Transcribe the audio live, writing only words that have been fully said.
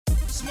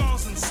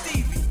Smallz and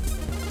Stevie.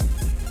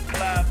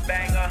 Club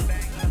banger.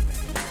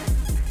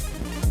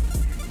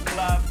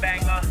 Club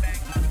banger.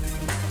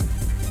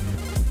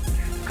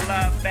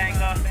 Club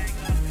banger.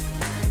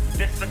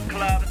 This a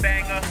club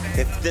banger.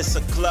 If this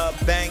a club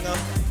banger,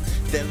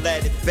 then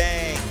let it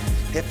bang.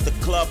 If the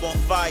club on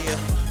fire,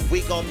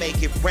 we gon'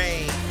 make it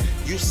rain.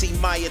 You see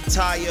my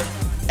attire,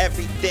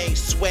 everything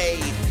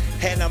suede,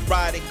 and I'm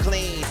riding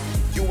clean.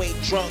 You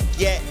ain't drunk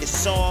yet,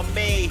 it's on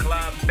me.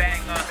 Club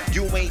banger.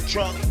 You ain't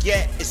drunk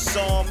yet, it's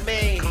on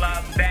me.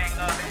 Club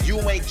banger. You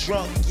ain't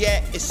drunk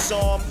yet, it's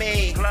on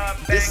me. Club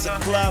This a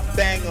banger. club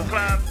banger.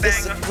 Club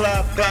This a banger.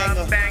 club banger.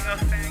 Club banger.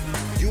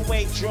 You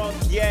ain't drunk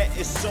yet,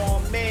 it's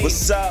on me.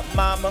 What's up,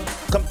 mama?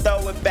 Come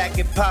throw it back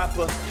at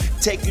Papa.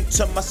 Take you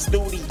to my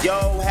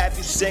studio, have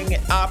you singing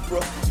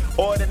opera.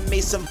 Order me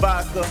some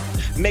vodka,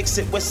 mix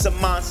it with some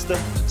Monster.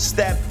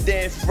 Stepped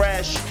in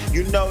fresh,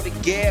 you know the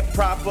gear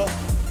proper.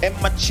 And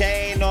my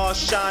chain all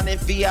shining,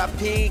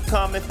 VIP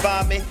come and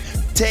find me.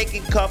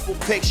 Taking couple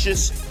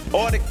pictures,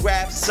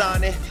 autographs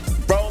on it.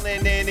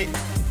 Rolling in it,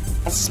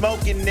 I'm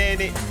smoking in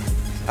it.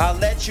 I'll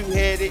let you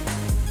hit it,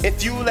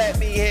 if you let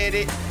me hit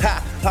it.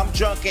 Ha, I'm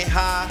drunk and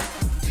high,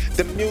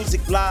 the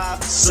music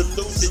live.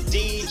 Salute the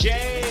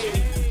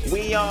DJ,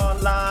 we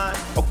online.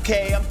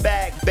 Okay, I'm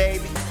back,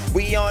 baby.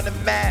 We on the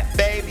map,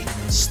 baby.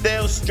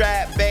 Still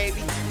strapped,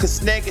 baby, cause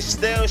niggas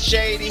still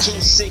shady.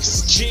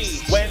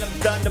 26G. When I'm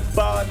done, the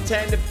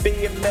bartender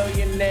be a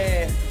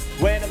millionaire.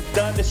 When I'm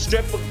done, the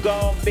stripper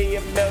gon' be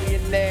a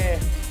millionaire.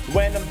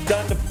 When I'm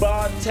done, the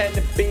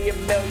bartender be a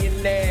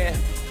millionaire.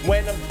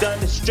 When I'm done,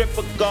 the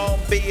stripper gon'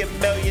 be a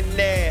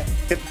millionaire.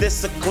 If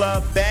this a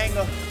club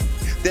banger,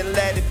 then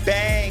let it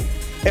bang.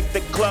 If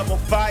the club on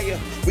fire,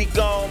 we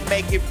gon'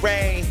 make it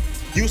rain.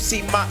 You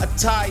see my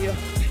attire,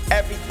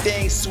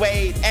 everything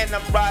suede, and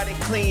I'm riding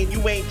clean.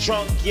 You ain't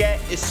drunk yet,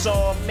 it's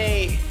on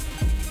me.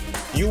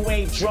 You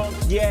ain't drunk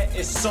yet,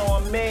 it's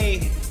on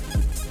me.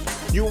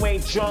 You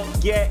ain't drunk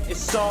yet,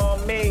 it's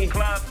on me.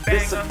 Club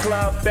This a banger.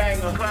 club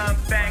banger. Club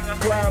banger.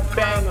 Club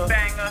banger. Club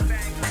banger.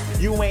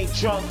 You ain't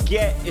drunk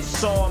yet,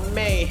 it's on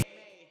me.